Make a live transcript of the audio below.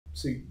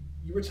So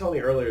you were telling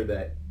me earlier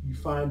that you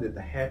find that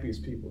the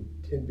happiest people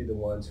tend to be the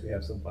ones who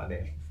have some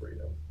financial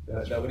freedom.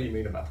 That's Now, right. what do you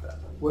mean about that?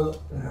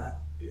 Well,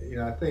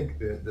 I think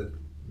that the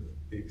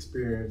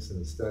experience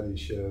and the studies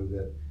show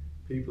that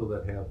people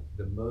that have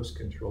the most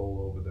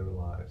control over their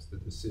lives, the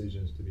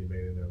decisions to be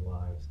made in their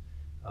lives,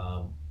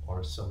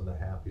 are some of the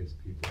happiest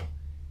people.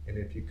 And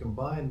if you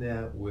combine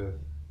that with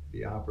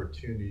the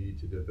opportunity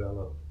to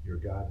develop your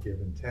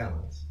God-given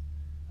talents,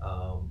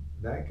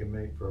 that can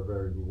make for a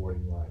very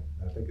rewarding life.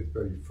 I think it's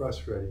very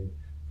frustrating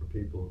for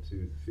people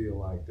to feel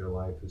like their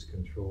life is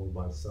controlled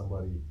by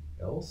somebody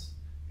else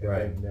and Right,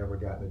 they've never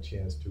gotten a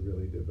chance to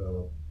really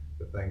develop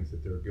the things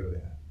that they're good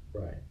at.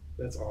 right.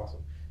 That's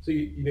awesome. So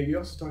you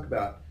also talk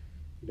about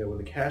when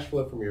the cash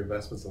flow from your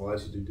investments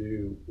allows you to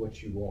do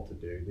what you want to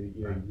do, then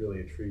Right. you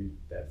really achieve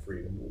that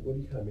freedom. What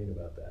do you kind of mean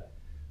about that?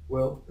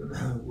 Well,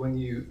 when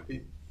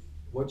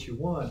what you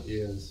want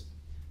is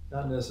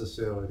not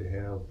necessarily to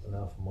have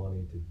enough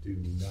money to do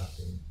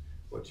nothing.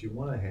 What you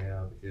want to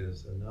have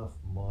is enough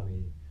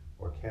money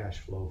or cash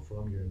flow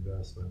from your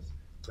investments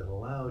that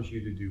allows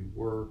you to do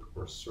work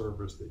or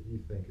service that you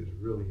think is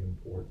really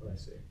important. I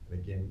see. And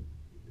again,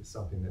 it's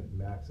something that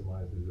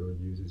maximizes or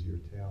uses your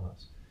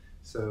talents.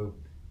 So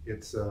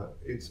it's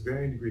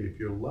varying degree. If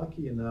you're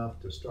lucky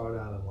enough to start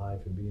out in life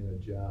and be in a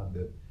job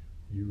that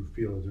you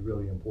feel is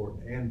really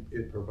important and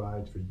it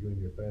provides for you and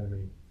your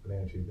family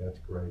financially, that's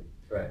great.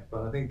 Right.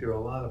 But I think there are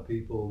a lot of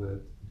people that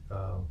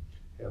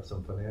have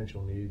some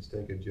financial needs,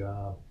 take a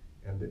job,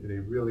 and they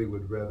really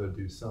would rather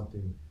do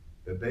something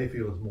that they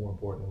feel is more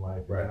important in life.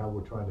 And Right. now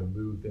we're trying to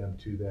move them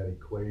to that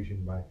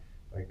equation by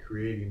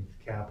creating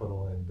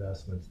capital and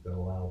investments that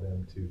allow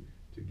them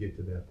to get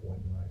to that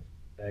point in life.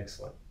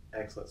 Excellent.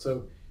 Excellent.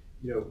 So,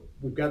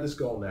 we've got this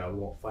goal now. We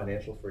want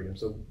financial freedom.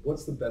 So,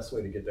 what's the best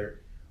way to get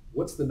there?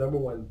 What's the number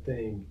one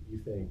thing you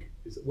think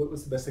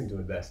what's the best thing to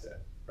invest in?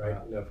 Right.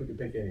 If we could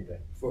pick anything.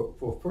 For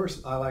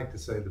first, I like to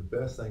say the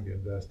best thing to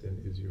invest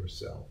in is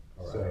yourself.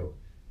 All right. So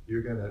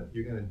you're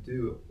gonna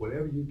do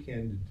whatever you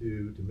can to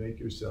do to make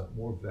yourself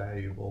more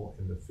valuable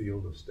in the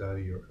field of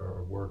study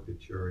or work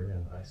that you're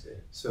in. I see.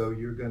 So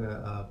you're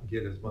gonna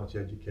get as much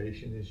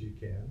education as you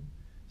can.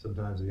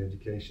 Sometimes the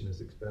education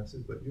is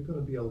expensive, but you're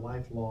gonna be a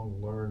lifelong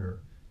learner.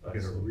 You're I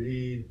gonna see.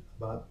 read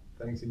about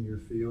things in your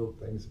field,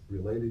 things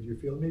related to your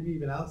field, maybe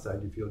even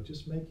outside your field,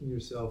 just making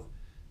yourself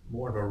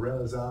more of a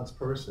Renaissance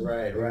person.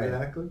 Right. Right.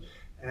 Exactly.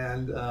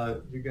 And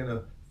you're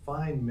gonna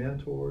find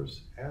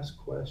mentors, ask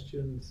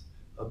questions,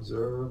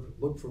 observe,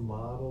 look for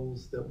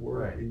models that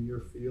work Right. in your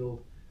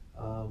field.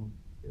 Um,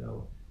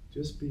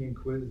 just be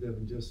inquisitive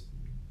and just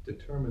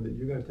determine that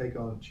you're going to take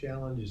on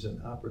challenges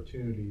and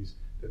opportunities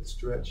that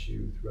stretch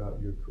you throughout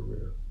your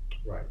career.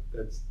 Right.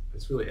 That's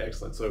really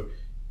excellent. So,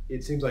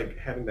 it seems like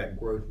having that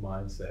growth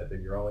mindset that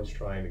you're always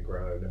trying to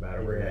grow, no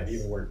matter where you're at, Yes.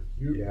 even where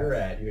you're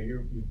at.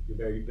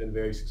 You've been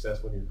very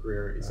successful in your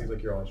career. It seems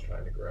like you're always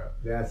trying to grow.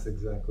 That's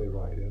exactly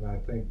right. And I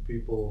think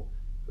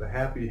the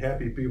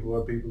happy people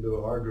are people who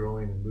are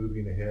growing and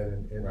moving ahead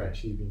and Right.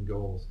 achieving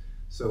goals.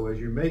 So as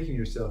you're making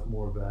yourself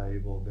more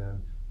valuable,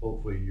 then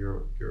hopefully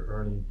your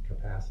earning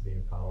capacity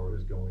and power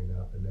is going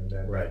up, and then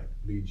that Right.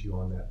 leads you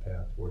on that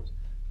path towards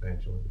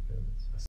financial independence.